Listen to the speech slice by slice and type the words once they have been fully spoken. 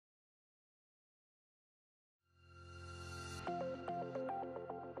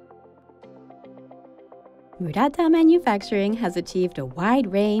Murata manufacturing has achieved a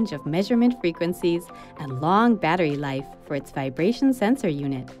wide range of measurement frequencies and long battery life for its vibration sensor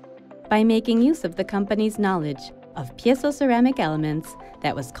unit by making use of the company's knowledge of piezo-ceramic elements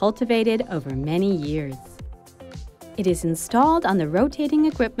that was cultivated over many years. It is installed on the rotating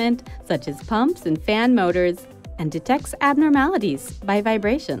equipment such as pumps and fan motors and detects abnormalities by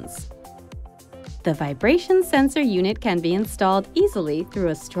vibrations. The vibration sensor unit can be installed easily through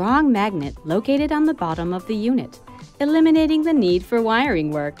a strong magnet located on the bottom of the unit, eliminating the need for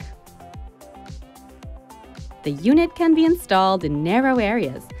wiring work. The unit can be installed in narrow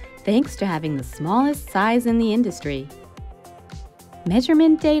areas thanks to having the smallest size in the industry.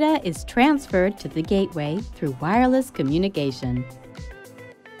 Measurement data is transferred to the gateway through wireless communication.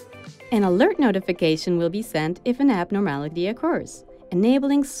 An alert notification will be sent if an abnormality occurs,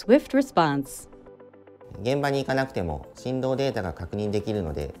 enabling swift response. 現場に行かなくても振動データが確認できる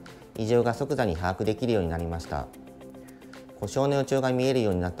ので、異常が即座に把握できるようになりました。故障の予兆が見える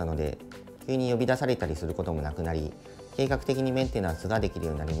ようになったので、急に呼び出されたりすることもなくなり、計画的にメンテナンスができる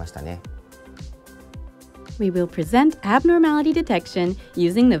ようになりましたね。We will present abnormality detection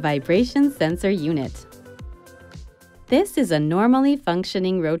using the vibration sensor unit. This is a normally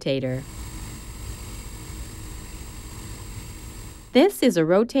functioning rotator. This is a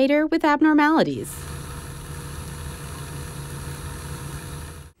rotator with abnormalities.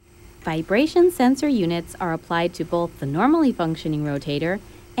 Vibration sensor units are applied to both the normally functioning rotator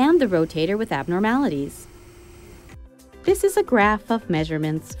and the rotator with abnormalities. This is a graph of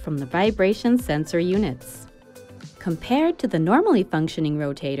measurements from the vibration sensor units. Compared to the normally functioning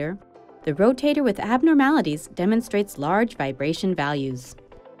rotator, the rotator with abnormalities demonstrates large vibration values.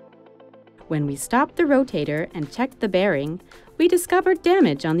 When we stopped the rotator and checked the bearing, we discovered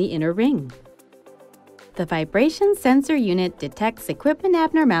damage on the inner ring. The vibration sensor unit detects equipment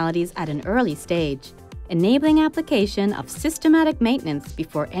abnormalities at an early stage, enabling application of systematic maintenance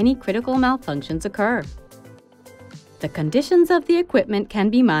before any critical malfunctions occur. The conditions of the equipment can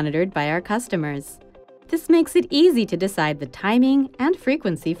be monitored by our customers. This makes it easy to decide the timing and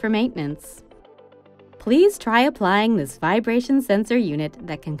frequency for maintenance. Please try applying this vibration sensor unit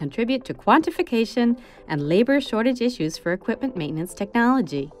that can contribute to quantification and labor shortage issues for equipment maintenance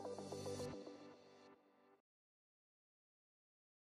technology.